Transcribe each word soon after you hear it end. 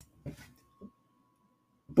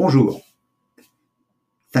Bonjour.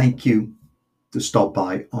 Thank you to stop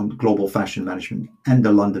by on Global Fashion Management and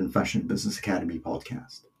the London Fashion Business Academy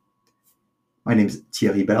podcast. My name is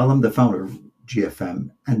Thierry Bell. I'm the founder of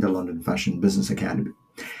GFM and the London Fashion Business Academy.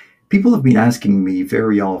 People have been asking me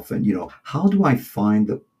very often, how do I find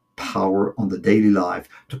the power on the daily life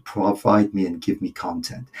to provide me and give me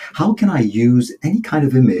content? How can I use any kind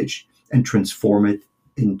of image and transform it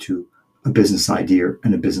into a business idea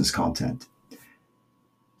and a business content?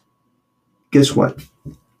 Guess what?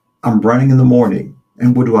 I'm running in the morning,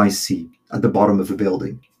 and what do I see at the bottom of a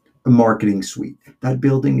building? A marketing suite. That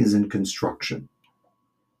building is in construction.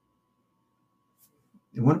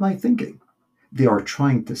 And what am I thinking? They are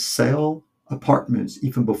trying to sell apartments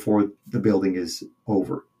even before the building is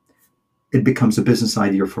over. It becomes a business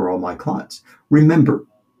idea for all my clients. Remember,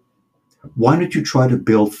 why don't you try to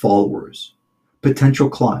build followers, potential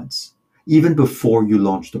clients, even before you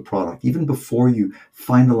launch the product, even before you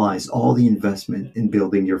finalize all the investment in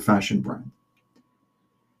building your fashion brand?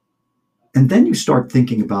 And then you start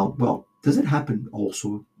thinking about, well, does it happen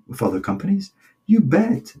also with other companies? You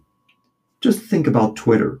bet. Just think about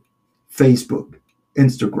Twitter, Facebook,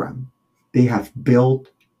 Instagram. They have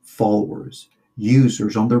built followers,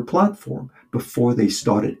 users on their platform before they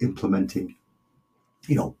started implementing,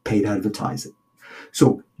 paid advertising.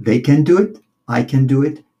 So they can do it. I can do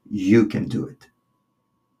it. You can do it.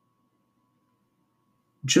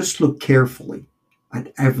 Just look carefully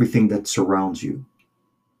at everything that surrounds you.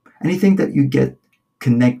 Anything that you get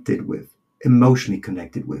connected with, emotionally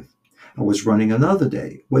connected with. I was running another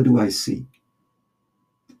day. What do I see?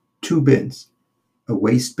 2 bins, a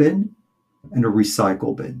waste bin and a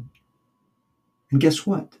recycle bin. And guess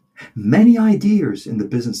what? Many ideas in the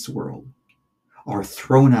business world are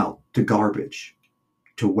thrown out to garbage,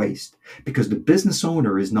 to waste, because the business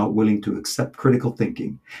owner is not willing to accept critical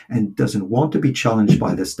thinking and doesn't want to be challenged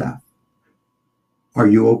by the staff. Are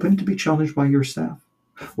you open to be challenged by your staff?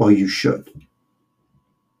 Well, you should.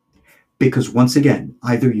 Because once again,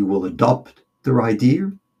 either you will adopt their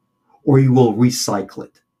idea or you will recycle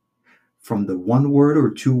it. From the 1 word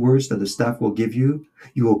or 2 words that the staff will give you,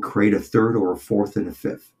 you will create a 3rd or a 4th and a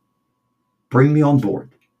 5th. Bring me on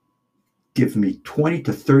board. Give me 20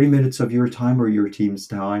 to 30 minutes of your time or your team's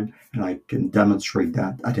time, and I can demonstrate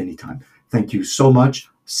that at any time. Thank you so much.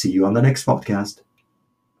 See you on the next podcast.